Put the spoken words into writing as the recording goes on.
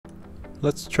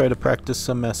Let's try to practice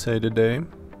some Masse today,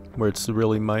 where it's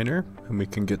really minor, and we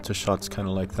can get to shots kind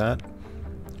of like that,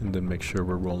 and then make sure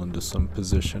we're rolling to some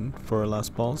position for our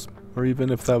last balls, or even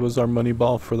if that was our money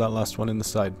ball for that last one in the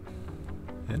side.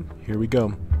 And here we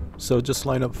go. So just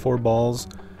line up 4 balls,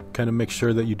 kind of make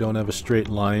sure that you don't have a straight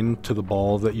line to the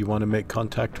ball that you want to make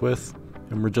contact with,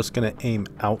 and we're just going to aim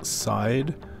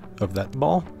outside of that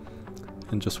ball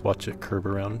and just watch it curve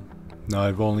around. Now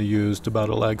I've only used about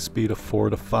a lag speed of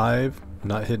 4 to 5,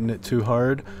 not hitting it too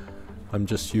hard. I'm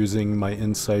just using my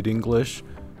inside English,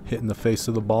 hitting the face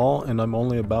of the ball, and I'm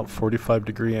only about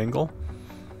 45-degree angle.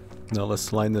 Now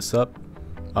let's line this up.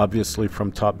 Obviously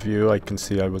from top view I can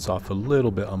see I was off a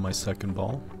little bit on my second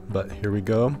ball, but here we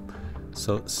go.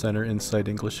 So center inside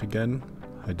English again.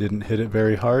 I didn't hit it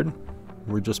very hard.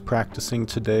 We're just practicing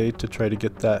today to try to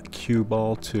get that cue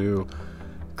ball to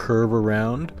curve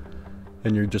around,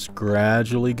 and you're just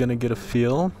gradually going to get a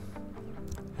feel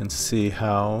and see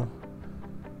how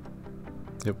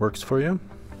it works for you.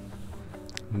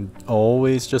 And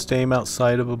always just aim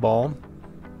outside of a ball.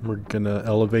 We're going to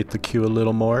elevate the cue a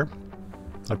little more.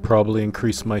 I probably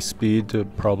increase my speed to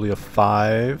probably a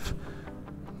 5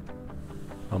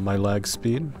 on my lag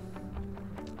speed.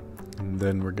 And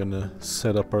then we're going to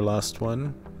set up our last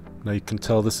one. Now you can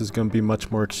tell this is going to be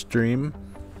much more extreme.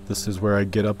 This is where I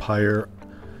get up higher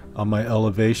on my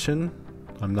elevation.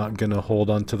 I'm not going to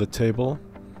hold onto the table.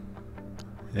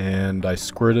 And I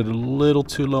squirted a little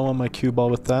too low on my cue ball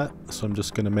with that, so I'm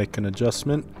just going to make an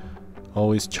adjustment.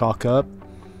 Always chalk up,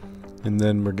 and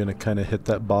then we're going to kind of hit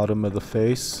that bottom of the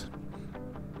face,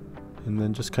 and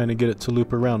then just kind of get it to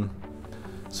loop around.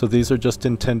 So these are just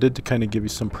intended to kind of give you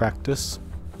some practice.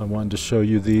 I wanted to show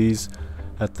you these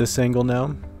at this angle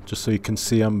now, just so you can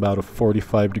see I'm about a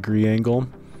 45-degree angle,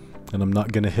 and I'm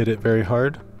not going to hit it very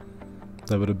hard.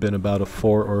 That would have been about a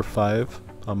 4 or 5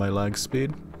 on my lag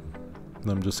speed. And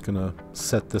I'm just going to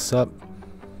set this up.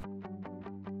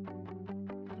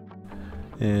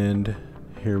 And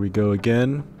here we go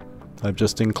again. I've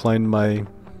just inclined my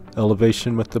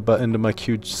elevation with the butt end of my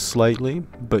cue slightly,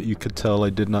 but you could tell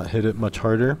I did not hit it much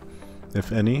harder,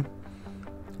 if any.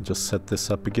 Just set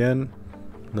this up again.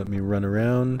 Let me run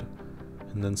around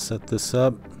and then set this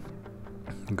up.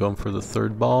 I'm going for the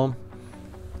third ball.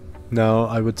 Now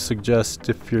I would suggest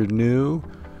if you're new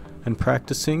and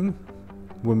practicing,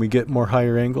 when we get more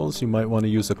higher angles, you might want to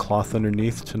use a cloth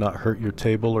underneath to not hurt your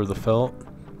table or the felt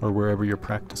or wherever you're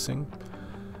practicing.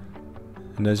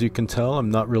 And as you can tell, I'm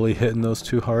not really hitting those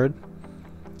too hard.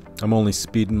 I'm only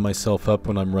speeding myself up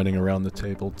when I'm running around the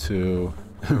table to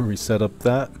reset up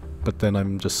that, but then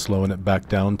I'm just slowing it back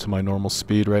down to my normal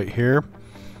speed right here.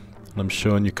 And I'm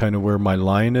showing you kind of where my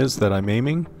line is that I'm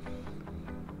aiming.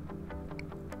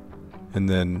 And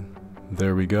then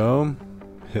there we go.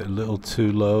 Hit a little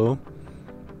too low.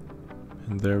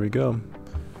 And there we go.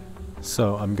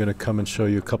 So I'm going to come and show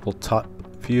you a couple top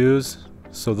views.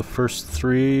 So the first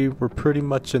 3 were pretty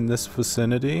much in this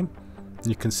vicinity.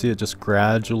 You can see it just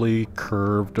gradually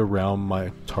curved around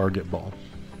my target ball.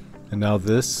 And now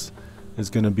this is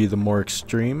going to be the more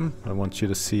extreme. I want you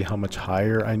to see how much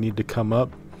higher I need to come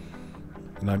up.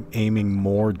 And I'm aiming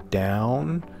more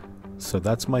down. So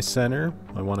that's my center.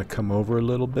 I want to come over a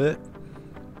little bit.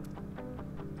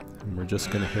 And we're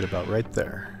just going to hit about right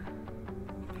there.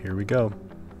 Here we go.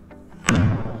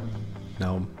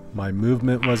 Now my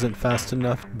movement wasn't fast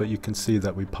enough, but you can see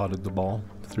that we potted the ball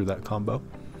through that combo.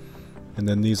 And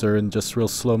then these are in just real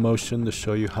slow motion to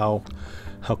show you how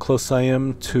close I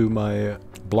am to my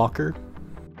blocker.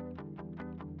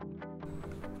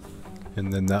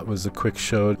 And then that was a quick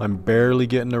show. I'm barely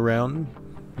getting around.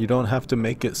 You don't have to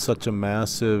make it such a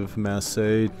massive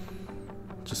Masse.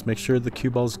 Just make sure the cue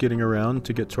ball's getting around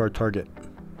to get to our target.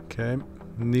 Okay?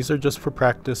 And these are just for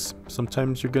practice.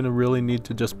 Sometimes you're going to really need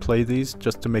to just play these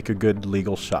just to make a good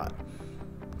legal shot.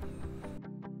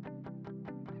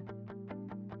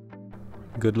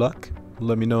 Good luck.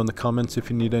 Let me know in the comments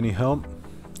if you need any help.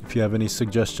 If you have any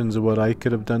suggestions of what I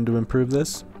could have done to improve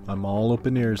this, I'm all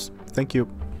open ears. Thank you.